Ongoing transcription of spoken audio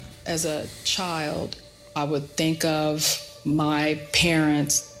As a child, I would think of my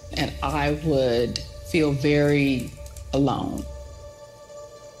parents and I would feel very alone.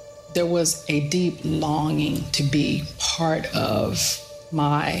 There was a deep longing to be part of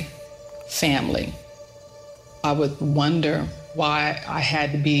my family. I would wonder why I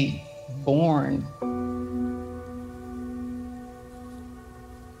had to be born.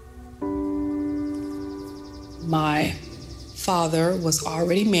 My father was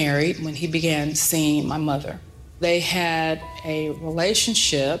already married when he began seeing my mother. They had a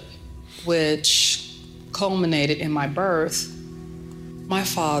relationship which culminated in my birth. My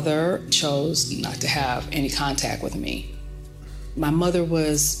father chose not to have any contact with me. My mother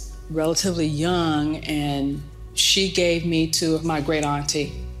was relatively young and she gave me to my great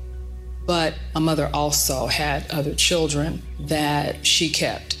auntie, but my mother also had other children that she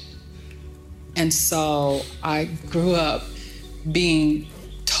kept. And so I grew up being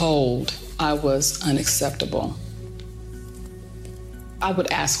told I was unacceptable. I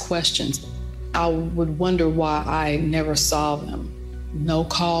would ask questions. I would wonder why I never saw them. No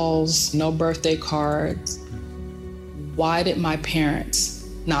calls, no birthday cards. Why did my parents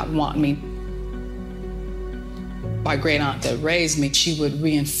not want me? My great aunt that raised me, she would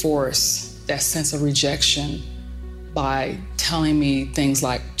reinforce that sense of rejection by telling me things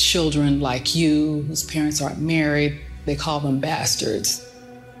like children like you, whose parents aren't married, they call them bastards.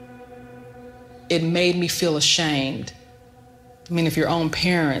 It made me feel ashamed. I mean, if your own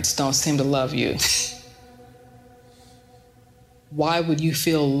parents don't seem to love you, why would you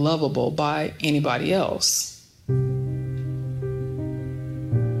feel lovable by anybody else?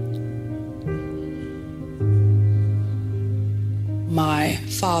 My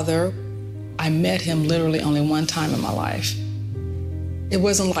father, I met him literally only one time in my life. It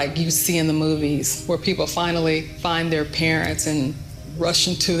wasn't like you see in the movies where people finally find their parents and rush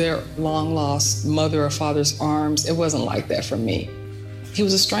into their long-lost mother or father's arms. It wasn't like that for me. He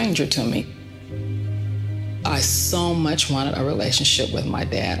was a stranger to me. I so much wanted a relationship with my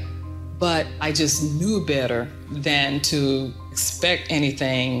dad, but I just knew better than to expect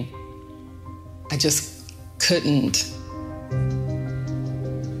anything. I just couldn't.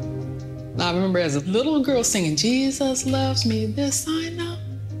 I remember as a little girl singing, "Jesus loves me, this I know."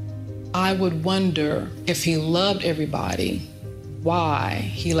 I would wonder if he loved everybody, why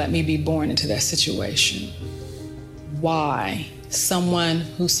he let me be born into that situation. Why someone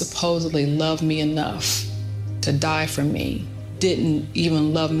who supposedly loved me enough to die for me didn't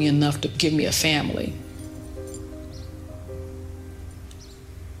even love me enough to give me a family.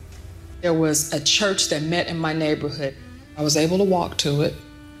 There was a church that met in my neighborhood. I was able to walk to it.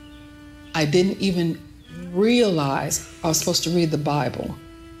 I didn't even realize I was supposed to read the Bible.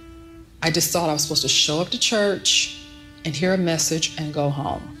 I just thought I was supposed to show up to church and hear a message and go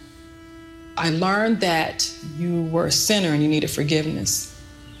home. I learned that you were a sinner and you needed forgiveness.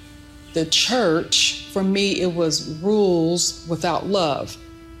 The church, for me, it was rules without love.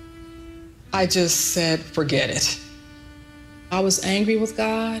 I just said, forget it. I was angry with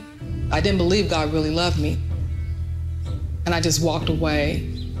God. I didn't believe God really loved me. And I just walked away.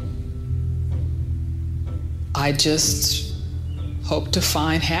 I just hoped to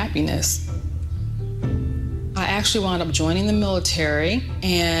find happiness. I actually wound up joining the military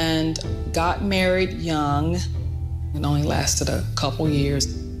and got married young. It only lasted a couple years.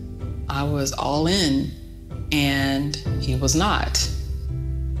 I was all in, and he was not.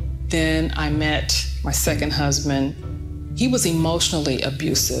 Then I met my second husband. He was emotionally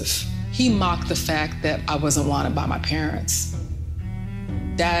abusive. He mocked the fact that I wasn't wanted by my parents.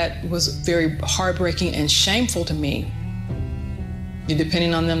 That was very heartbreaking and shameful to me. You're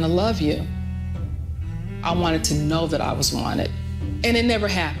depending on them to love you. I wanted to know that I was wanted, and it never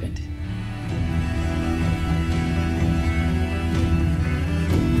happened.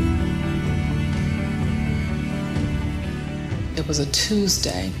 It was a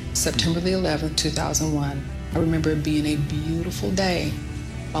Tuesday, September the 11th, 2001. I remember it being a beautiful day.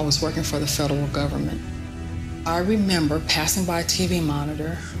 I was working for the federal government. I remember passing by a TV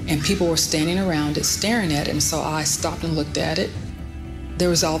monitor and people were standing around it, staring at it, and so I stopped and looked at it. There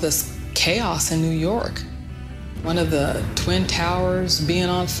was all this chaos in New York. One of the Twin Towers being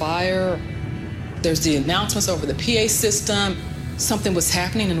on fire. There's the announcements over the PA system. Something was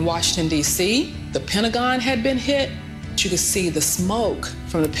happening in Washington, D.C. The Pentagon had been hit. You could see the smoke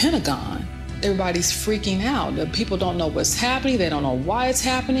from the Pentagon. Everybody's freaking out. The people don't know what's happening. They don't know why it's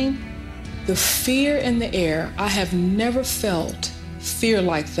happening. The fear in the air, I have never felt fear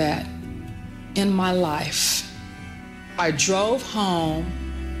like that in my life. I drove home,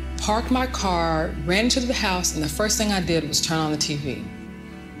 parked my car, ran into the house, and the first thing I did was turn on the TV.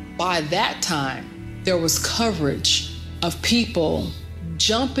 By that time, there was coverage of people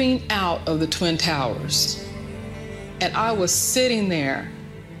jumping out of the Twin Towers. And I was sitting there,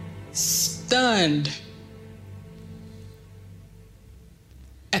 stunned.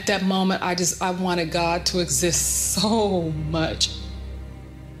 At that moment, I wanted God to exist so much.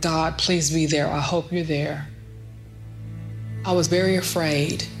 God, please be there. I hope you're there. I was very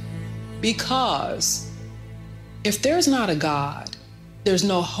afraid because if there's not a God, there's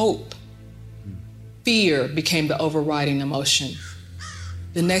no hope. Fear became the overriding emotion.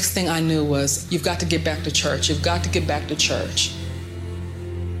 The next thing I knew was, you've got to get back to church. You've got to get back to church.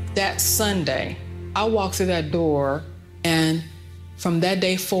 That Sunday, I walked through that door, and from that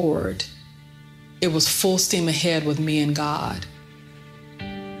day forward, it was full steam ahead with me and God.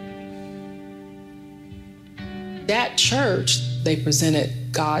 That church, they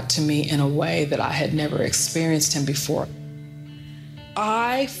presented God to me in a way that I had never experienced him before.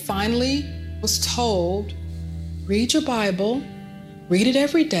 I finally was told, read your Bible, read it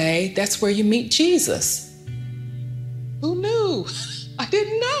every day. That's where you meet Jesus. Who knew? I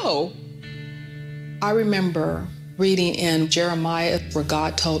didn't know. I remember reading in Jeremiah where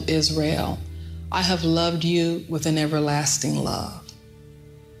God told Israel, I have loved you with an everlasting love.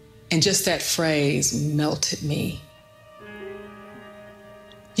 And just that phrase melted me.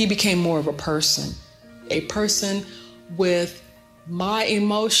 He became more of a person with my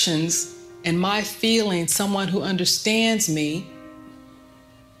emotions and my feelings, someone who understands me.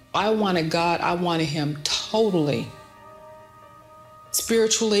 I wanted God, I wanted him totally,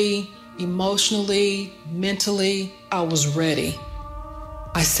 spiritually, emotionally, mentally. I was ready.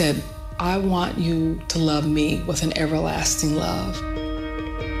 I said, I want you to love me with an everlasting love.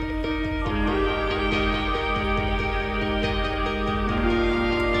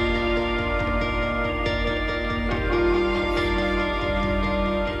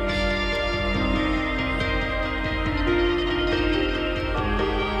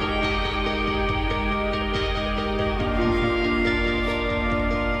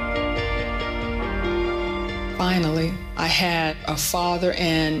 Finally, I had a father,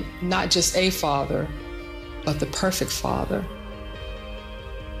 and not just a father, but the perfect father.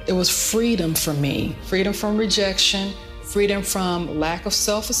 It was freedom for me, freedom from rejection, freedom from lack of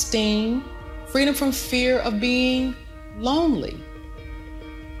self-esteem, freedom from fear of being lonely.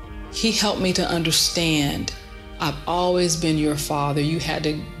 He helped me to understand, I've always been your father. You had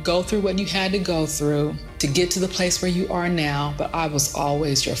to go through what you had to go through to get to the place where you are now, but I was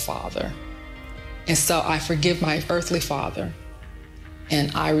always your father. And so I forgive my earthly father,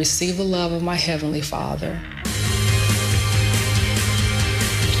 and I receive the love of my heavenly Father.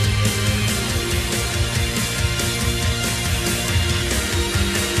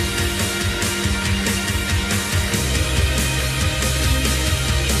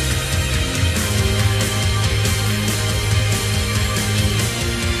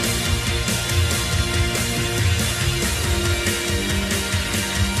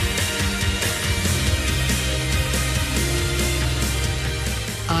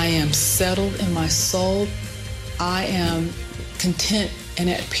 I am settled in my soul. I am content and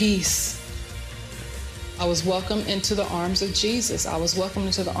at peace. I was welcomed into the arms of Jesus. I was welcomed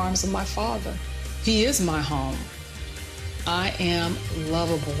into the arms of my Father. He is my home. I am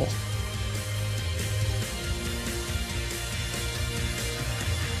lovable.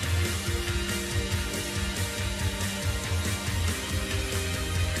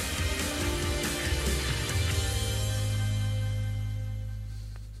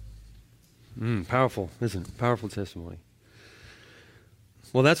 Powerful, isn't it? Powerful testimony.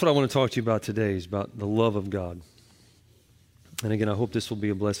 Well, that's what I want to talk to you about today, is about the love of God. And again, I hope this will be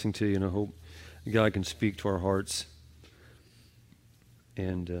a blessing to you, and I hope God can speak to our hearts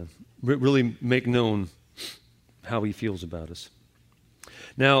and really make known how he feels about us.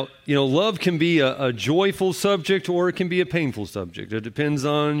 Now, love can be a joyful subject, or it can be a painful subject. It depends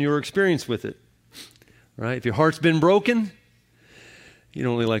on your experience with it, right? If your heart's been broken, you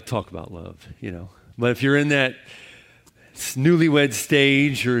don't really like to talk about love, But if you're in that newlywed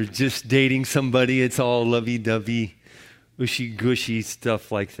stage or just dating somebody, it's all lovey-dovey, ushy-gushy stuff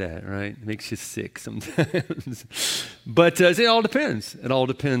like that, right? It makes you sick sometimes. But it all depends. It all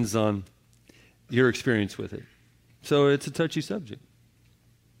depends on your experience with it. So it's a touchy subject.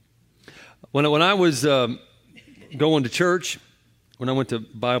 When I was going to church, when I went to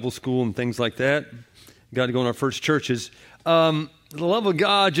Bible school and things like that, got to go in our first churches, the love of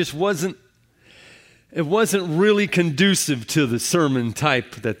God just wasn't really conducive to the sermon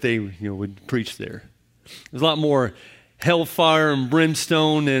type that they would preach there. There's a lot more hellfire and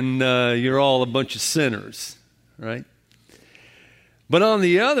brimstone, and you're all a bunch of sinners, right? But on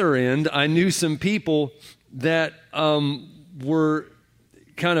the other end, I knew some people that were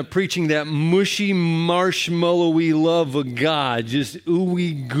kind of preaching that mushy, marshmallowy love of God, just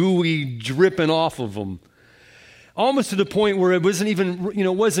ooey gooey dripping off of them. Almost to the point where it wasn't even,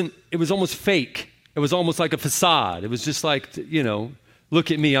 it was almost fake. It was almost like a facade. It was just like,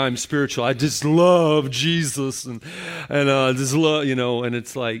 look at me, I'm spiritual. I just love Jesus and just love, and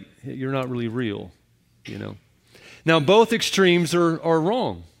it's like, you're not really real, Now, both extremes are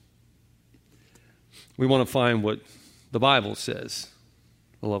wrong. We want to find what the Bible says,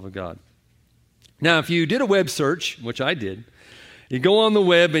 the love of God. Now, if you did a web search, which I did, you go on the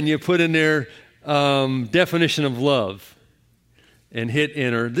web and you put in there definition of love and hit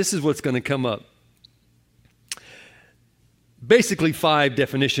enter. This is what's going to come up. Basically 5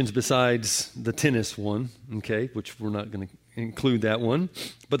 definitions besides the tennis one, okay, which we're not going to include that one.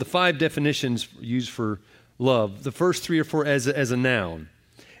 But the 5 definitions used for love. The first 3 or 4 as a noun.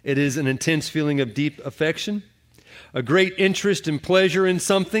 It is an intense feeling of deep affection, a great interest and pleasure in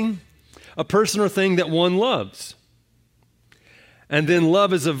something, a person or thing that one loves. And then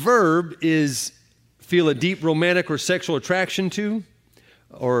love as a verb is feel a deep romantic or sexual attraction to,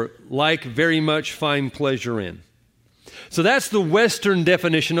 or like very much find pleasure in. So that's the Western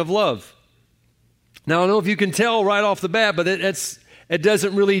definition of love. Now, I don't know if you can tell right off the bat, but it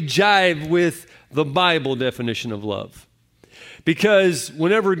doesn't really jive with the Bible definition of love. Because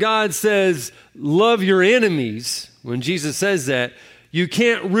whenever God says, love your enemies, when Jesus says that, you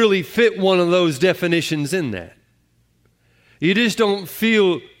can't really fit one of those definitions in that. You just don't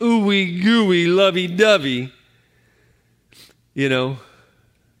feel ooey gooey, lovey-dovey, to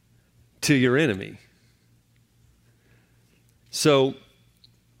your enemy. So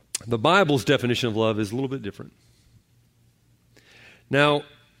the Bible's definition of love is a little bit different. Now,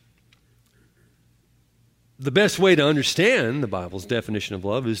 the best way to understand the Bible's definition of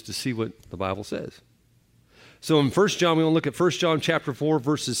love is to see what the Bible says. So in 1 John, we want to look at 1 John chapter 4,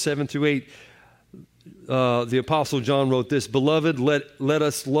 verses 7 through 8. The Apostle John wrote this, "Beloved, let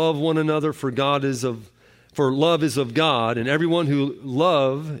us love one another, for love is of God, and everyone who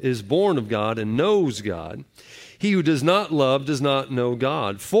loves is born of God and knows God. He who does not love does not know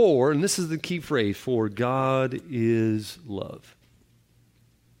God. For," and this is the key phrase, "for God is love."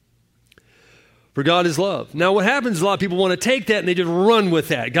 For God is love. Now what happens, a lot of people want to take that and they just run with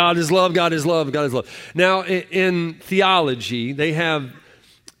that. God is love, God is love, God is love. Now in theology, they have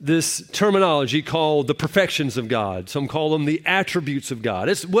this terminology called the perfections of God. Some call them the attributes of God.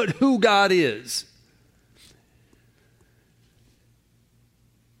 It's who God is.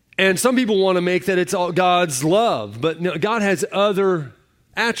 And some people want to make that it's all God's love. But no, God has other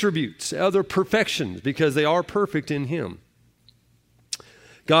attributes, other perfections, because they are perfect in Him.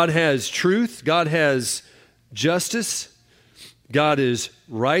 God has truth. God has justice. God is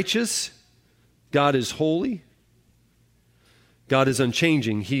righteous. God is holy. God is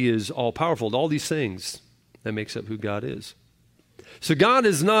unchanging. He is all-powerful. All these things that makes up who God is. So God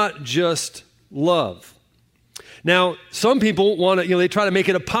is not just love. Now, some people want to, they try to make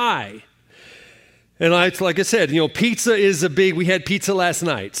it a pie. And like I said, pizza is we had pizza last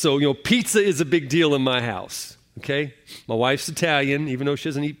night. So, pizza is a big deal in my house. Okay? My wife's Italian, even though she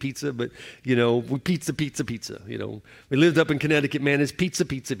doesn't eat pizza, but, we pizza. We lived up in Connecticut, man, it's pizza.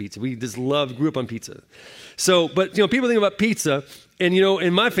 We just grew up on pizza. So, but, people think about pizza, and,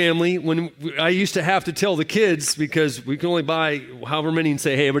 in my family, when I used to have to tell the kids, because we can only buy however many, and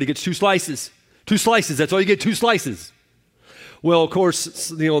say, hey, everybody gets 2 slices. 2 slices, that's all you get, 2 slices. Well, of course,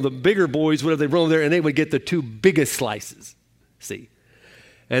 the bigger boys, whatever, they run over there, and they would get the 2 biggest slices, see.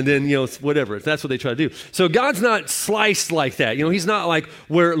 And then, whatever, that's what they try to do. So God's not sliced like that. He's not like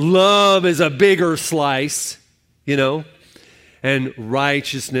where love is a bigger slice, and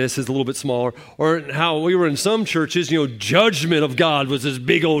righteousness is a little bit smaller. Or how we were in some churches, judgment of God was this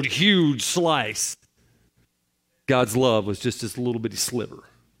big old huge slice. God's love was just this little bitty sliver.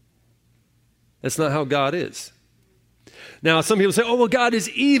 That's not how God is. Now, some people say, oh, well, God is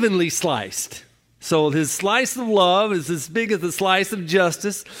evenly sliced. So his slice of love is as big as the slice of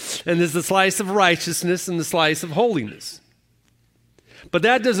justice, and there's the slice of righteousness and the slice of holiness. But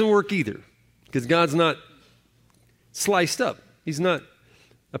that doesn't work either, because God's not sliced up. He's not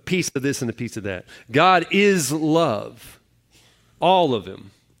a piece of this and a piece of that. God is love, all of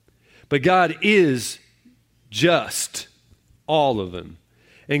him. But God is just, all of him.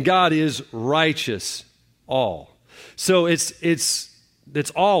 And God is righteous, all. So it's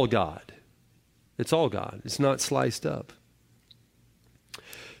all God. It's all God. It's not sliced up.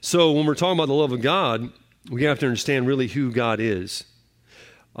 So when we're talking about the love of God, we have to understand really who God is.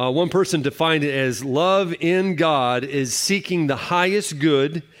 One person defined it as love in God is seeking the highest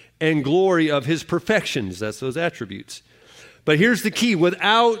good and glory of his perfections. That's those attributes. But here's the key,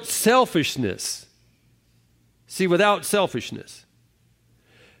 without selfishness. See, without selfishness.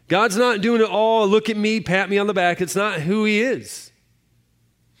 God's not doing it all, look at me, pat me on the back. It's not who he is.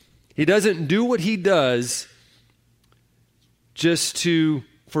 He doesn't do what he does just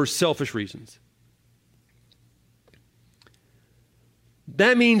for selfish reasons.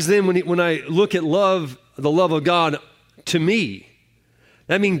 That means then when I look at love, the love of God to me,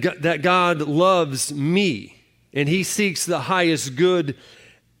 that means that God loves me and he seeks the highest good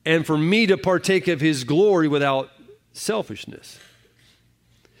and for me to partake of his glory without selfishness.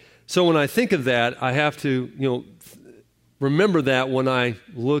 So when I think of that, I have to, remember that when I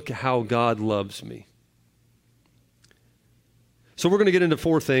look how God loves me. So we're going to get into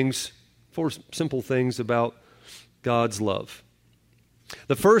four simple things about God's love.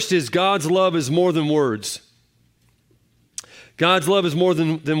 The first is God's love is more than words. God's love is more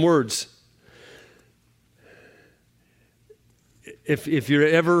than words. If you're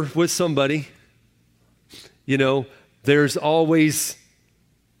ever with somebody, there's always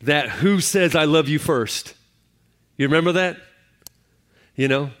that who says I love you first. You remember that?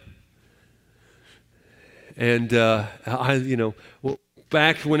 And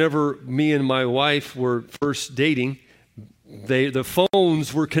back whenever me and my wife were first dating, the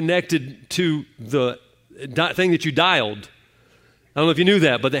phones were connected to the thing that you dialed. I don't know if you knew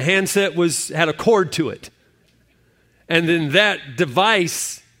that, but the handset had a cord to it. And then that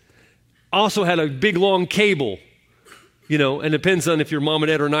device also had a big long cable, and it depends on if your mom and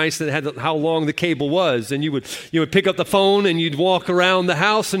dad are nice and had how long the cable was. And you would pick up the phone and you'd walk around the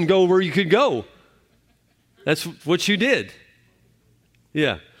house and go where you could go. That's what you did.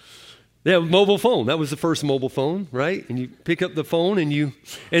 Yeah. Yeah, mobile phone. That was the first mobile phone, right? And you pick up the phone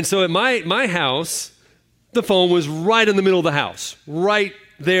and so at my house, the phone was right in the middle of the house, right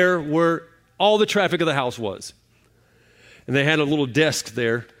there where all the traffic of the house was. And they had a little desk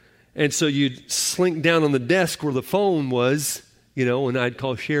there. And so you'd slink down on the desk where the phone was, and I'd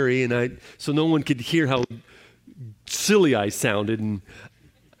call Sherry so no one could hear how silly I sounded. And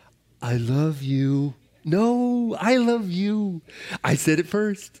I love you. No, I love you. I said it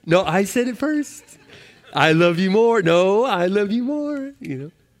first. No, I said it first. I love you more. No, I love you more,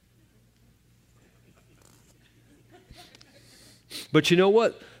 But you know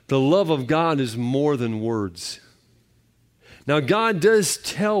what? The love of God is more than words. Now, God does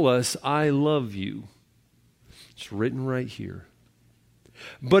tell us, I love you. It's written right here.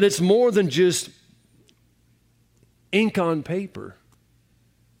 But it's more than just ink on paper.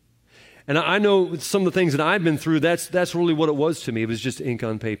 And I know some of the things that I've been through, that's really what it was to me. It was just ink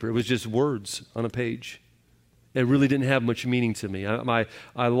on paper. It was just words on a page. It really didn't have much meaning to me. I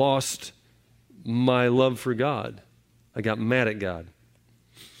lost my love for God. I got mad at God.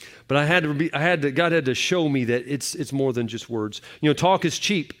 But God had to show me that it's more than just words. Talk is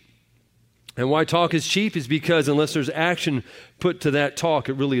cheap. And why talk is cheap is because unless there's action put to that talk,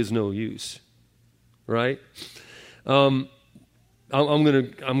 it really is no use. Right? I'm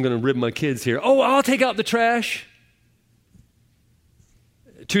gonna rib my kids here. Oh, I'll take out the trash.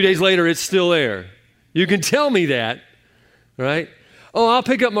 2 days later, it's still there. You can tell me that, right? Oh, I'll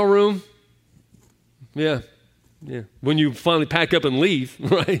pick up my room. Yeah. When you finally pack up and leave,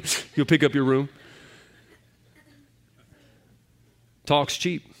 right? You'll pick up your room. Talk's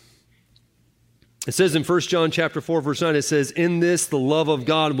cheap. It says in 1 John chapter 4, verse 9, it says, in this the love of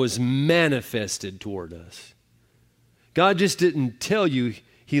God was manifested toward us. God just didn't tell you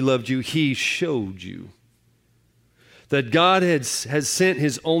he loved you, he showed you. That God has sent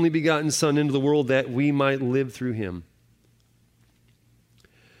his only begotten Son into the world that we might live through him.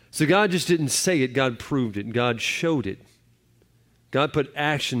 So God just didn't say it, God proved it, God showed it. God put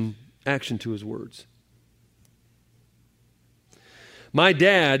action to his words. My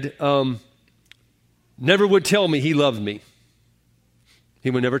dad never would tell me he loved me. He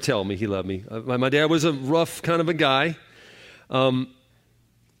would never tell me he loved me. My dad was a rough kind of a guy.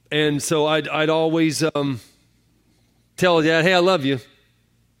 And so I'd always tell Dad, hey, I love you.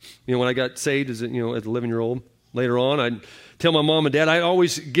 When I got saved as at the 11-year-old. Later on, I'd tell my mom and dad. I'd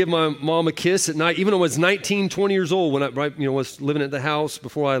always give my mom a kiss at night, even when I was 19, 20 years old, when I was living at the house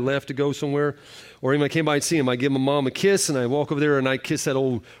before I left to go somewhere. Or even when I came by and see him, I'd give my mom a kiss, and I'd walk over there and I'd kiss that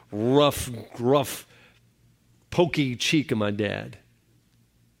old rough, gruff, pokey cheek of my dad.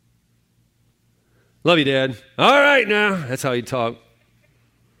 Love you, Dad. All right now. That's how he'd talk.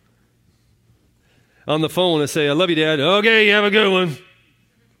 On the phone, I say, I love you, Dad. Okay, you have a good one.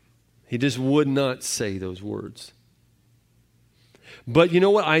 He just would not say those words. But you know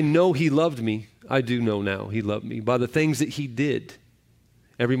what? I know he loved me. I do know now he loved me by the things that he did.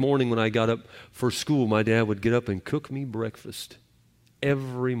 Every morning when I got up for school, my dad would get up and cook me breakfast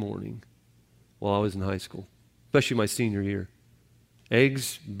every morning while I was in high school, especially my senior year.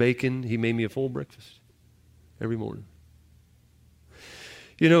 Eggs, bacon, he made me a full breakfast every morning.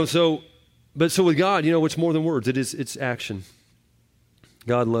 So with God, it's more than words. It's action.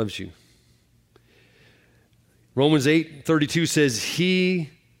 God loves you. Romans 8:32 says, He,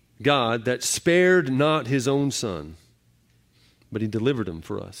 God, that spared not his own son, but he delivered him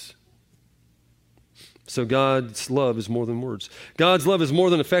for us. So God's love is more than words. God's love is more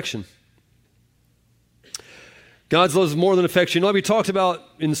than affection. God's love is more than affection. We talked about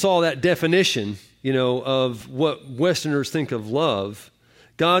and saw that definition, of what Westerners think of love.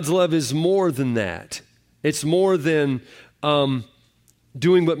 God's love is more than that. It's more than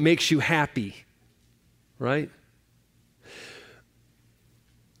doing what makes you happy, right?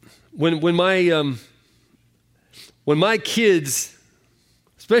 When my kids,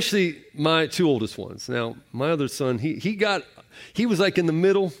 especially my two oldest ones, now my other son, he was like in the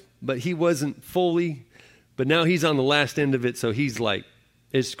middle, but he wasn't fully, but now he's on the last end of it, so he's like,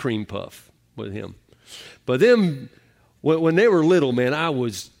 it's cream puff with him. But them, when they were little, man, I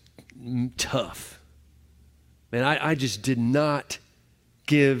was tough. Man, I just did not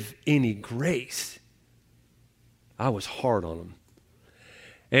give any grace. I was hard on them.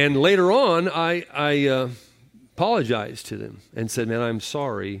 And later on, I apologized to them and said, man, I'm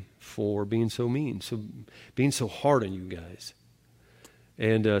sorry for being so mean, being so hard on you guys.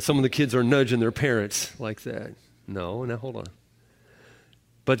 And some of the kids are nudging their parents like that. No, now hold on.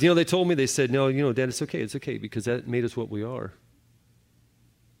 But, they told me, they said, no, Dad, it's okay, because that made us what we are.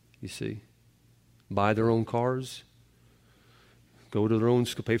 You see, buy their own cars, go to their own,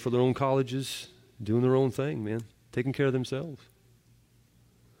 pay for their own colleges, doing their own thing, man, taking care of themselves.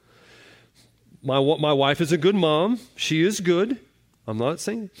 My wife is a good mom. She is good. I'm not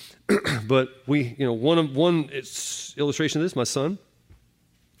saying, but we, one illustration of this, my son,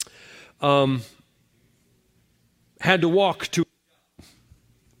 had to walk to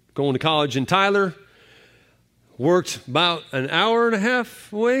going to college in Tyler, worked about an hour and a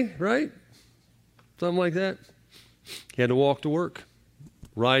half away, right? Something like that. He had to walk to work.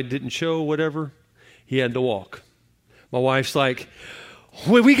 Ride didn't show, whatever. He had to walk. My wife's like,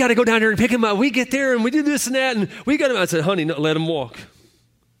 we got to go down there and pick him up. We get there and we do this and that, and we got him. I said, honey, no, let him walk.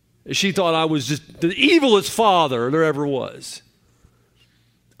 She thought I was just the evilest father there ever was.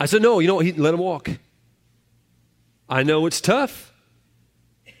 I said, no, let him walk. I know it's tough.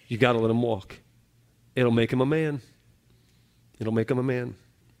 You got to let him walk. It'll make him a man. It'll make him a man.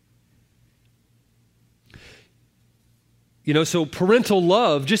 So parental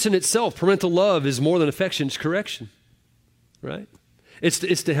love, just in itself, parental love is more than affection, it's correction, right? It's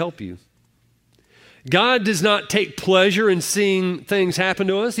to help you. God does not take pleasure in seeing things happen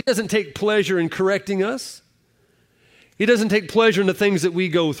to us. He doesn't take pleasure in correcting us. He doesn't take pleasure in the things that we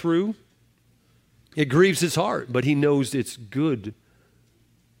go through. It grieves his heart, but he knows it's good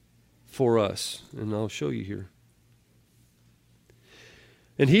for us. And I'll show you here.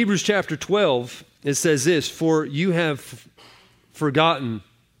 In Hebrews chapter 12, it says this, for you have forgotten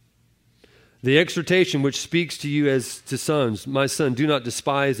the exhortation which speaks to you as to sons. My son, do not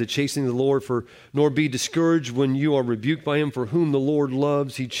despise the chastening of the Lord, nor be discouraged when you are rebuked by him, for whom the Lord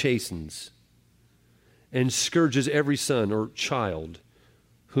loves, he chastens and scourges every son or child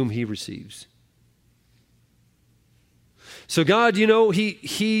whom he receives. So God,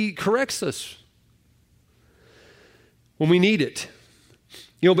 he corrects us when we need it.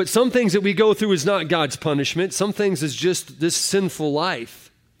 But some things that we go through is not God's punishment. Some things is just this sinful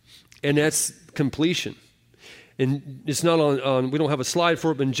life. And that's completion. And it's not on we don't have a slide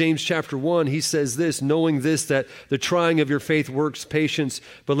for it, but in James chapter 1, he says this, knowing this, that the trying of your faith works patience,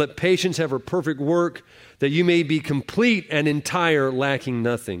 but let patience have her perfect work, that you may be complete and entire, lacking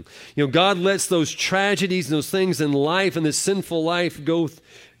nothing. God lets those tragedies and those things in life and this sinful life go,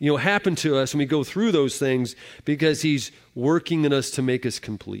 happen to us, and we go through those things because he's working in us to make us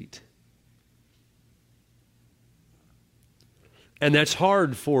complete. And that's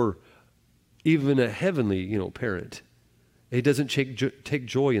hard for even a heavenly, parent. He doesn't take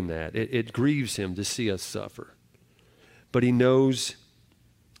joy in that. It grieves him to see us suffer. But he knows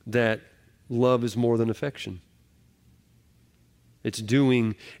that love is more than affection. It's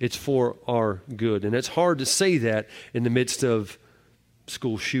for our good. And it's hard to say that in the midst of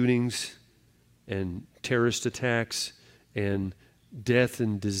school shootings and terrorist attacks and death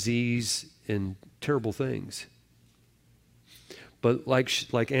and disease and terrible things. But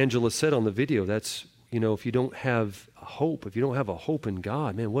like Angela said on the video, that's, if you don't have hope, if you don't have a hope in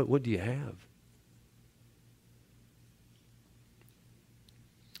God, man, what do you have?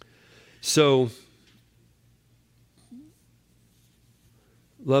 So,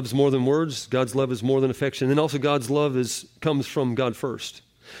 love's more than words. God's love is more than affection. And also God's love comes from God first.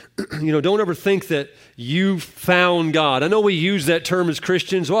 Don't ever think that you found God. I know we use that term as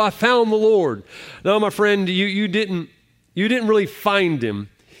Christians. Well, I found the Lord. No, my friend, you didn't really find him.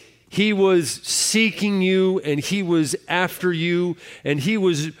 He was seeking you, and he was after you, and he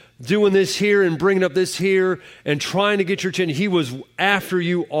was doing this here and bringing up this here and trying to get your attention. He was after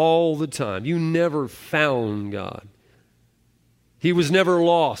you all the time. You never found God. He was never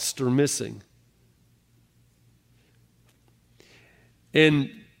lost or missing. In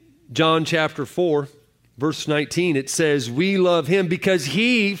John chapter 4, verse 19, it says, we love him because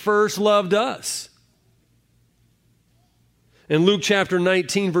he first loved us. In Luke chapter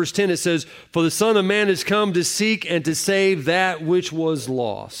 19, verse 10, it says, for the Son of Man has come to seek and to save that which was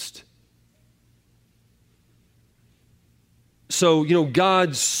lost. So,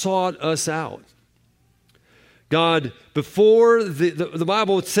 God sought us out. God, before, the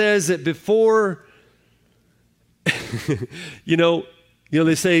Bible says that before,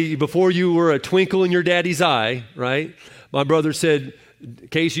 they say before you were a twinkle in your daddy's eye, right? My brother said,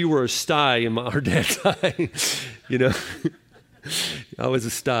 Case, you were a sty in our dad's eye. I was a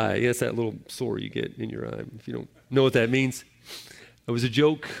sty. That's that little sore you get in your eye. If you don't know what that means. It was a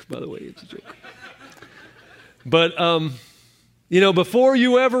joke, by the way. It's a joke. But, before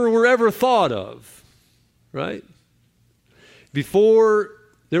you were ever thought of, right? Before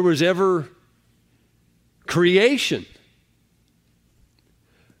there was ever creation,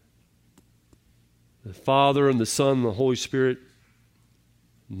 the Father and the Son and the Holy Spirit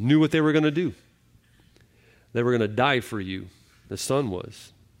knew what they were going to do. They were going to die for you. The Son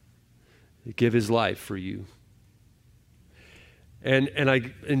was. He'd give his life for you.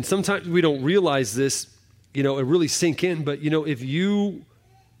 And sometimes we don't realize this, it really sink in, but if you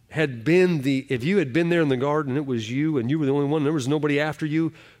had been there in the garden, it was you and you were the only one, there was nobody after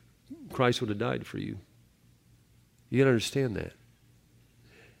you, Christ would have died for you. You got to understand that.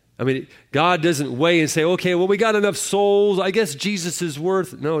 I mean, God doesn't weigh and say, okay, well, we got enough souls. I guess Jesus is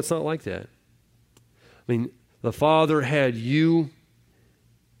worth. No, it's not like that. I mean, the Father had you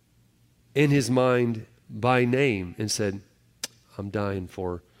in his mind by name and said, I'm dying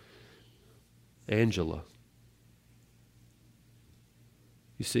for Angela.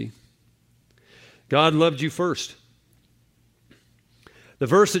 You see, God loved you first. The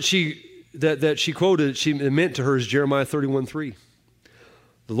verse that she quoted, she meant to her is Jeremiah 31:3.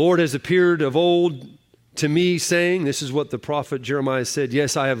 The Lord has appeared of old to me, saying, this is what the prophet Jeremiah said,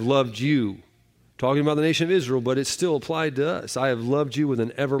 yes, I have loved you. Talking about the nation of Israel, but it's still applied to us. I have loved you with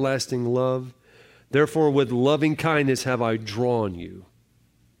an everlasting love. Therefore, with loving kindness have I drawn you.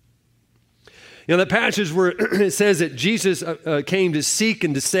 That passage where it says that Jesus came to seek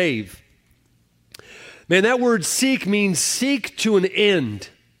and to save. Man, that word seek means seek to an end.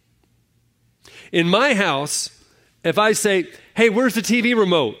 In my house, if I say, hey, where's the TV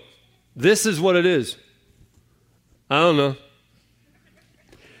remote? This is what it is. I don't know.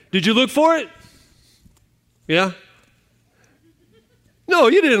 Did you look for it? Yeah? No,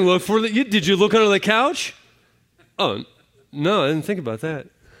 you didn't look for it. Did you look under the couch? Oh, no, I didn't think about that.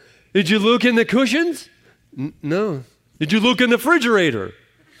 Did you look in the cushions? No. Did you look in the refrigerator?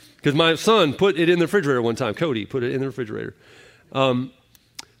 Because my son put it in the refrigerator one time. Cody put it in the refrigerator. I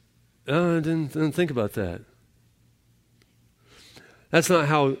didn't think about that. That's not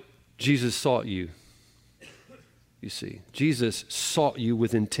how Jesus sought you. You see, Jesus sought you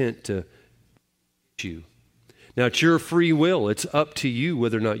with intent to you. Now, it's your free will. It's up to you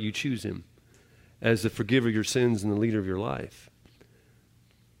whether or not you choose him as the forgiver of your sins and the leader of your life.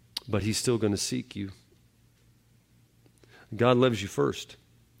 But he's still going to seek you. God loves you first.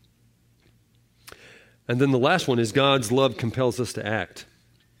 And then the last one is God's love compels us to act.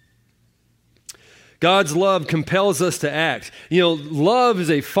 God's love compels us to act. Love is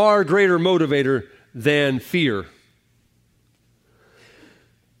a far greater motivator than fear.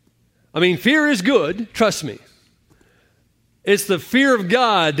 I mean, fear is good, trust me. It's the fear of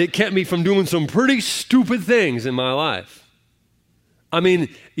God that kept me from doing some pretty stupid things in my life. I mean,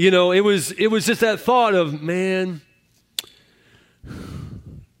 it was just that thought of, man,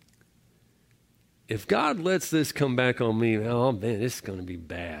 if God lets this come back on me, oh man, this is going to be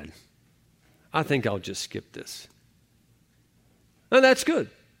bad. I think I'll just skip this. And that's good.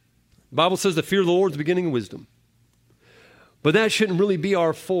 The Bible says the fear of the Lord is the beginning of wisdom. But that shouldn't really be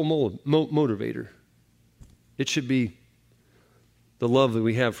our full motivator. It should be the love that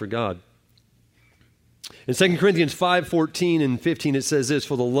we have for God. In 2 Corinthians 5:14 and 15, it says this,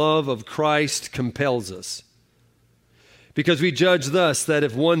 "For the love of Christ compels us, because we judge thus, that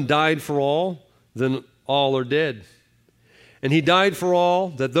if one died for all, then all are dead. And he died for all,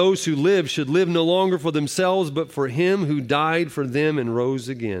 that those who live should live no longer for themselves, but for him who died for them and rose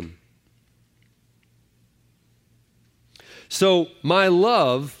again." So my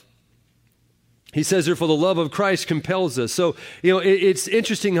love, he says there, for the love of Christ compels us. So, it's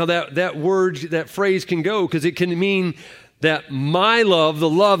interesting how that word, that phrase can go, because it can mean that my love, the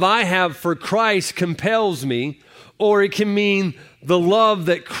love I have for Christ compels me, or it can mean the love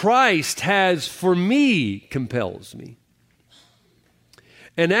that Christ has for me compels me.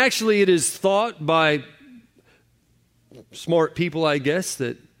 And actually, it is thought by smart people, I guess,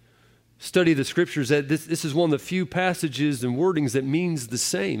 that study the scriptures, that this is one of the few passages and wordings that means the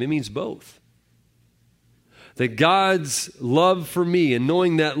same. It means both. That God's love for me and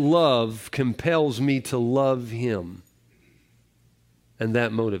knowing that love compels me to love him. And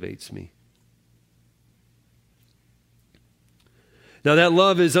that motivates me. Now that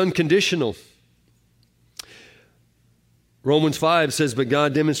love is unconditional. Romans 5 says, "But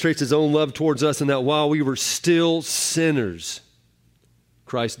God demonstrates his own love towards us in that while we were still sinners,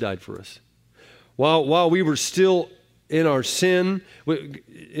 Christ died for us." While we were still in our sin,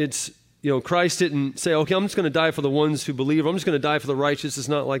 Christ didn't say, "Okay, I'm just going to die for the ones who believe. I'm just going to die for the righteous." It's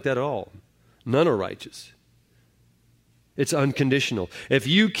not like that at all. None are righteous. It's unconditional. If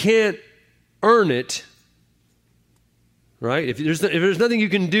you can't earn it, right? If there's nothing you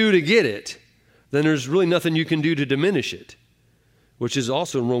can do to get it, then there's really nothing you can do to diminish it, which is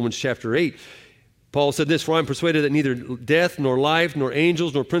also in Romans chapter 8. Paul said this, "For I am persuaded that neither death, nor life, nor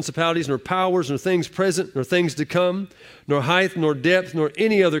angels, nor principalities, nor powers, nor things present, nor things to come, nor height, nor depth, nor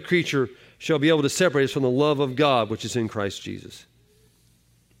any other creature shall be able to separate us from the love of God, which is in Christ Jesus."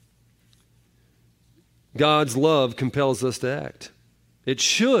 God's love compels us to act. It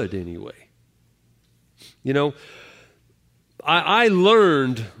should, anyway. I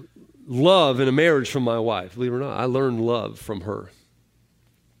learned love in a marriage from my wife. Believe it or not, I learned love from her.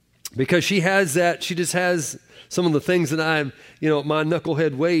 Because she has that, she just has some of the things that my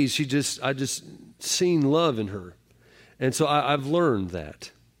knucklehead ways, I just seen love in her. And so I've learned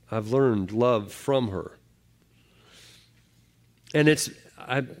that. I've learned love from her. And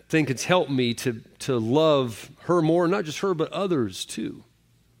I think it's helped me to love her more, not just her, but others too.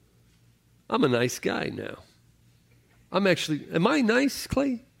 I'm a nice guy now. Am I nice,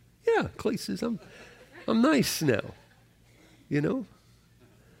 Clay? Yeah, Clay says I'm nice now,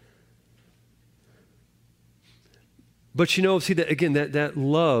 But see that again, that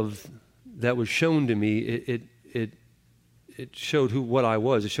love that was shown to me, it showed what I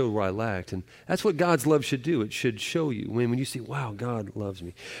was. It showed where I lacked, and that's what God's love should do. It should show you when you see, wow, God loves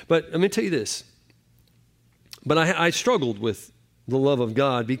me. But let me tell you this. But I struggled with the love of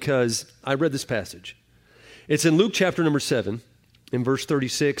God because I read this passage. It's in Luke chapter number 7. In verse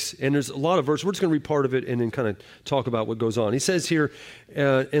 36, and there's a lot of verses. We're just going to read part of it and then kind of talk about what goes on. He says here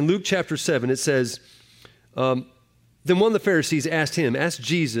in Luke chapter 7, it says, "Then one of the Pharisees asked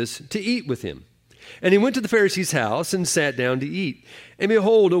Jesus to eat with him. And he went to the Pharisee's house and sat down to eat. And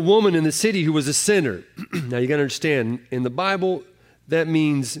behold, a woman in the city who was a sinner." Now you got to understand, in the Bible, that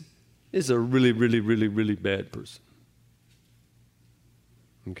means is a really, really, really, really bad person.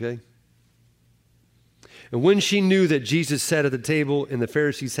 Okay? "And when she knew that Jesus sat at the table in the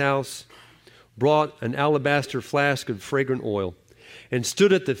Pharisee's house, brought an alabaster flask of fragrant oil, and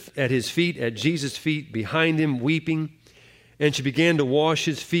stood at his feet, at Jesus' feet, behind him, weeping. And she began to wash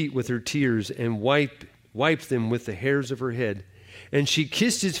his feet with her tears, and wiped them with the hairs of her head. And she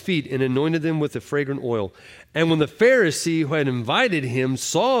kissed his feet and anointed them with the fragrant oil. And when the Pharisee who had invited him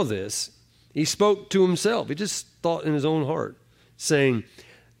saw this, he spoke to himself." He just thought in his own heart, saying,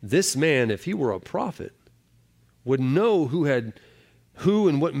 "This man, if he were a prophet, would know who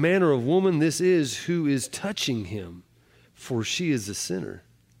and what manner of woman this is who is touching him, for she is a sinner."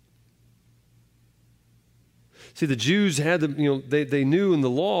 See, the Jews had they knew, and the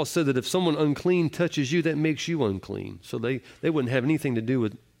law said that if someone unclean touches you, that makes you unclean. So they wouldn't have anything to do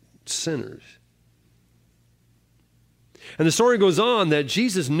with sinners. And the story goes on that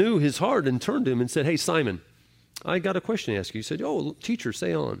Jesus knew his heart and turned to him and said, "Hey, Simon, I got a question to ask you." He said, "Oh, teacher,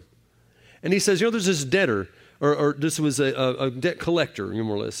 say on." And he says, there's this debtor, or this was a debt collector,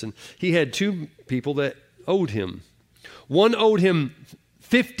 more or less, and he had two people that owed him. One owed him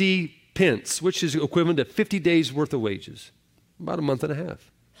 50 pence, which is equivalent to 50 days' worth of wages, about a month and a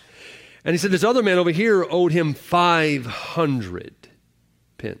half. And he said, this other man over here owed him 500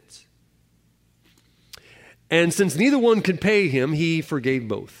 pence. And since neither one could pay him, he forgave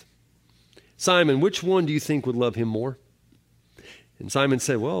both. Simon, which one do you think would love him more? And Simon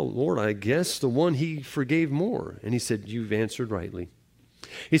said, well, Lord, I guess the one he forgave more. And he said, you've answered rightly.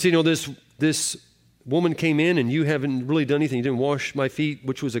 He said, this woman came in and you haven't really done anything. You didn't wash my feet,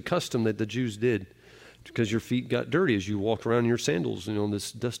 which was a custom that the Jews did because your feet got dirty as you walked around in your sandals, in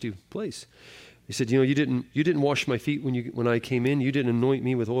this dusty place. He said, you didn't wash my feet when I came in. You didn't anoint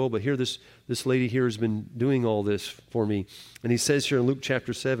me with oil, but here this lady here has been doing all this for me. And he says here in Luke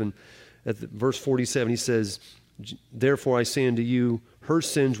chapter 7, at verse 47, he says, therefore I say unto you, her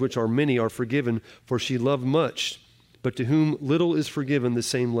sins, which are many, are forgiven, for she loved much. But to whom little is forgiven, the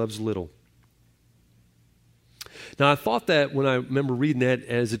same loves little. Now, I thought that when I remember reading that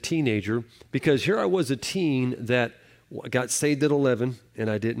as a teenager, because here I was a teen that got saved at 11, and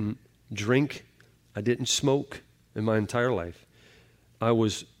I didn't drink, I didn't smoke in my entire life. I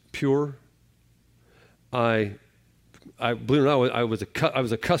was pure. I believe it or not, I was a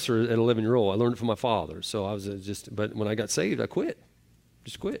cusser at 11-year-old. I learned it from my father. So I was but when I got saved, I quit.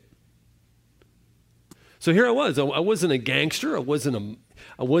 Just quit. So here I was. I wasn't a gangster. I wasn't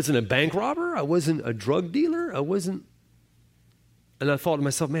a bank robber. I wasn't a drug dealer. And I thought to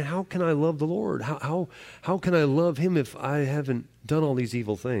myself, man, how can I love the Lord? How can I love him if I haven't done all these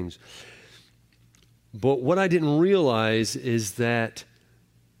evil things? But what I didn't realize is that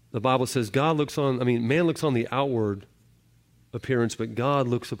the Bible says man looks on the outward appearance, but God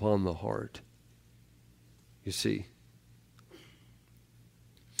looks upon the heart. You see.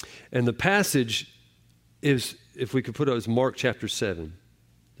 And the passage is, if we could put it as Mark chapter 7,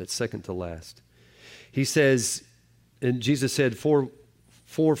 that's second to last. He says, and Jesus said, for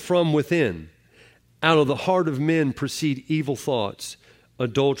from within, out of the heart of men proceed evil thoughts,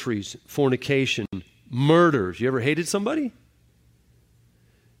 adulteries, fornication, murders. You ever hated somebody?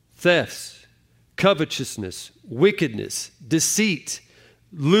 Thefts, covetousness, wickedness, deceit,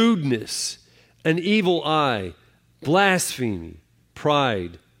 lewdness, an evil eye, blasphemy,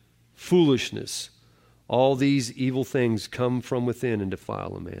 pride, foolishness. All these evil things come from within and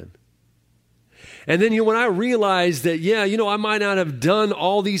defile a man. And then when I realized that, I might not have done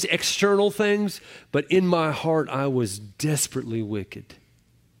all these external things, but in my heart I was desperately wicked.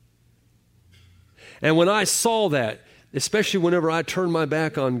 And when I saw that, especially whenever I turned my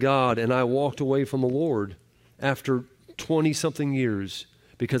back on God and I walked away from the Lord after 20-something years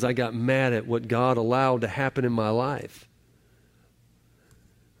because I got mad at what God allowed to happen in my life,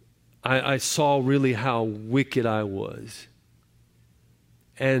 I saw really how wicked I was.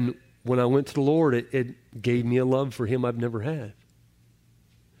 And when I went to the Lord, it gave me a love for him I've never had.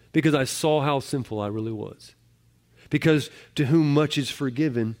 Because I saw how sinful I really was. Because to whom much is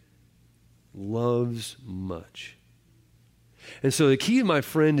forgiven, loves much. And so the key, my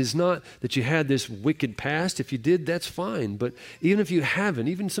friend, is not that you had this wicked past. If you did, that's fine. But even if you haven't,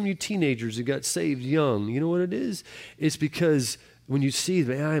 even some of you teenagers who got saved young, you know what it is? It's because when you see,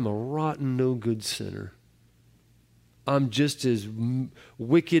 man, I am a rotten, no good sinner. I'm just as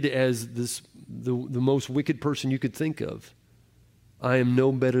wicked as the most wicked person you could think of. I am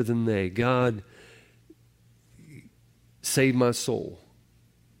no better than they. God saved my soul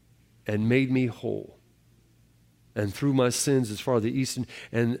and made me whole. And threw my sins as far as the east.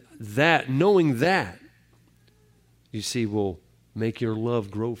 And that, knowing that, you see, will make your love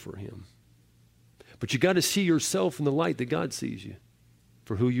grow for him. But you got to see yourself in the light that God sees you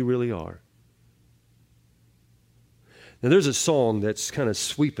for who you really are. Now, there's a song that's kind of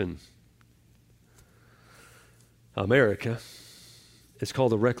sweeping America. It's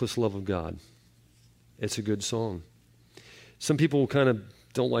called The Reckless Love of God. It's a good song. Some people kind of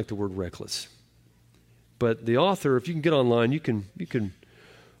don't like the word reckless. But the author, if you can get online, you can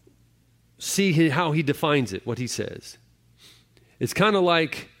see how he defines it, what he says. It's kind of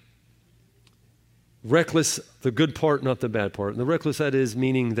like reckless, the good part, not the bad part. And the reckless, that is,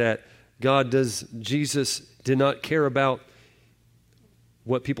 meaning that Jesus did not care about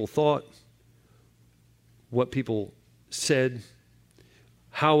what people thought, what people said,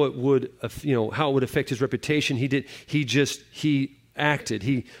 how it would affect his reputation. He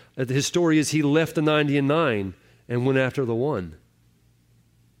acted. His story is he left the 99 and went after the one.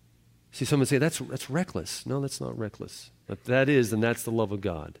 See, someone say, that's reckless. No, that's not reckless. But that is, and that's the love of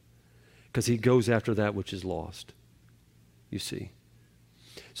God. Because he goes after that which is lost. You see.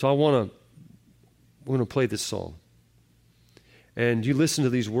 So we're going to play this song. And you listen to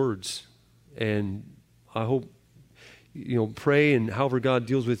these words. And I hope, pray and however God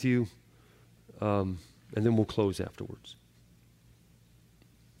deals with you. And then we'll close afterwards.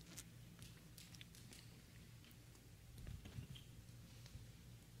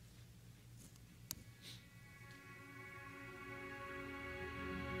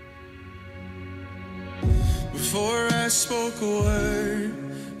 Before I spoke a word,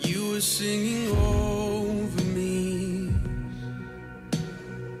 you were singing over me.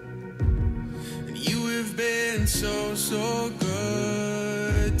 And you have been so, so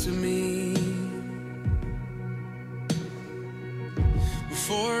good to me.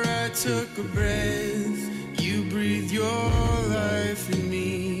 Before I took a breath, you breathed your life in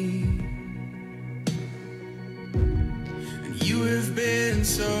me. And you have been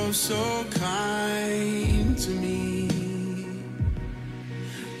so, so kind to me.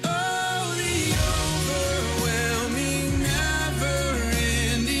 Oh, the overwhelming,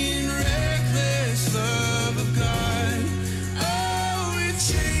 never-ending, reckless love of God. Oh, it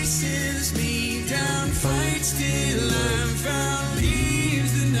chases me down, fights till I'm found,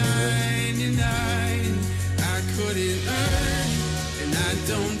 leaves the 99. I couldn't earn it, and I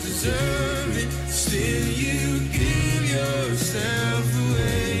don't deserve it. Still, you give yourself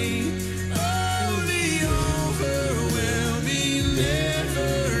away. Oh, the overwhelming,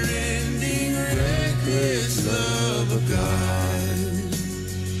 never-ending, reckless love of God.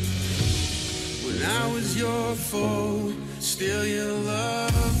 When I was your foe, still your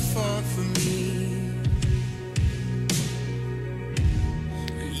love fought for me.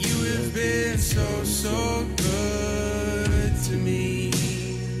 And you have been so, so good to me.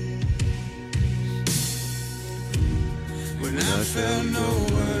 When I felt no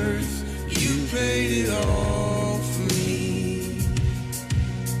worth, you paid it all for me.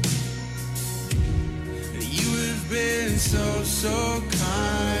 And you have been so, so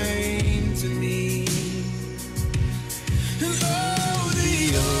kind to me. And oh,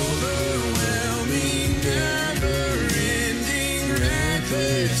 the overwhelming, never-ending,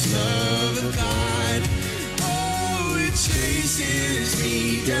 reckless love of God. Oh, it chases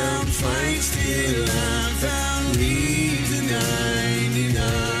me down, fights till I'm found, leaves the 99.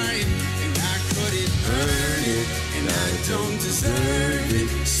 And I couldn't earn it, and I don't deserve it.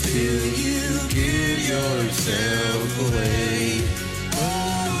 Still, you give yourself away.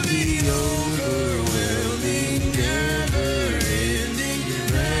 Oh, the overwhelming, never-ending,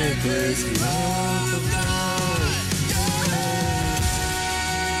 reckless love of God.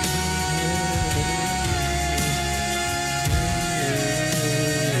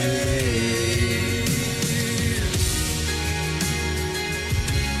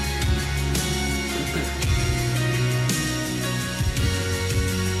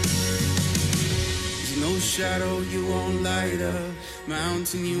 Shadow you won't light up,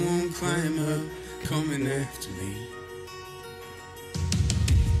 mountain you won't climb up, coming after me.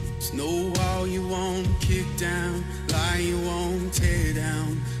 There's no wall you won't kick down, lie you won't tear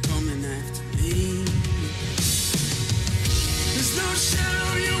down, coming after me. There's no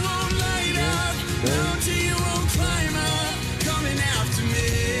shadow you won't light up, mountain you won't climb up, coming after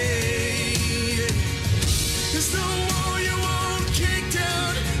me. There's no wall you won't kick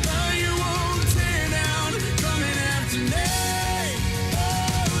down, lie you won't tear down, coming after me.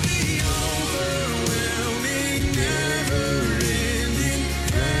 Oh, the overwhelming, never-ending,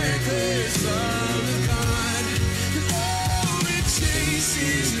 reckless love of God. And oh, it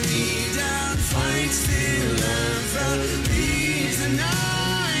chases me down, fights till I'm found, leaves the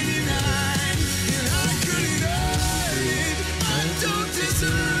 99. And I couldn't earn it, I don't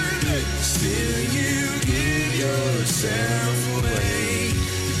deserve it. Still, you give yourself away.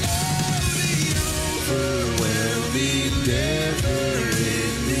 Oh, the overwhelming,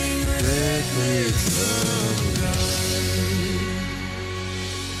 never-ending, reckless love of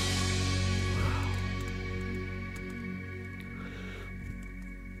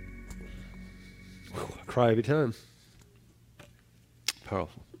God. I cry every time.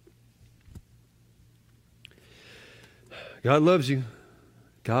 Powerful. God loves you.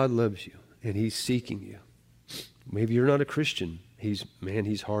 God loves you, and He's seeking you. Maybe you're not a Christian. He's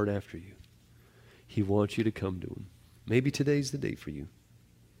hard after you. He wants you to come to Him. Maybe today's the day for you.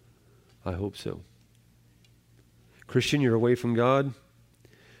 I hope so. Christian, you're away from God,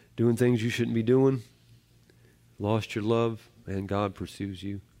 doing things you shouldn't be doing, lost your love, and God pursues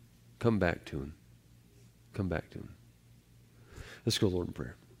you. Come back to Him. Come back to Him. Let's go, Lord, in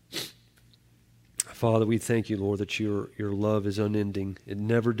prayer. Father, we thank you, Lord, that your love is unending. It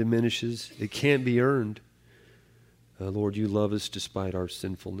never diminishes. It can't be earned. Lord, you love us despite our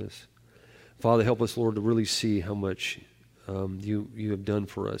sinfulness. Father, help us, Lord, to really see how much you have done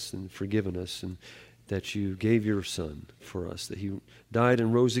for us and forgiven us, and that you gave your Son for us, that He died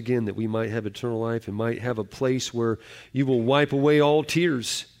and rose again, that we might have eternal life and might have a place where you will wipe away all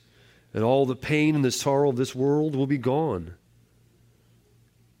tears, and all the pain and the sorrow of this world will be gone.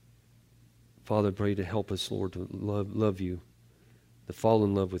 Father, I pray to help us, Lord, to love you, to fall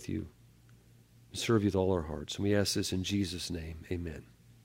in love with you, serve you with all our hearts. And we ask this in Jesus' name. Amen.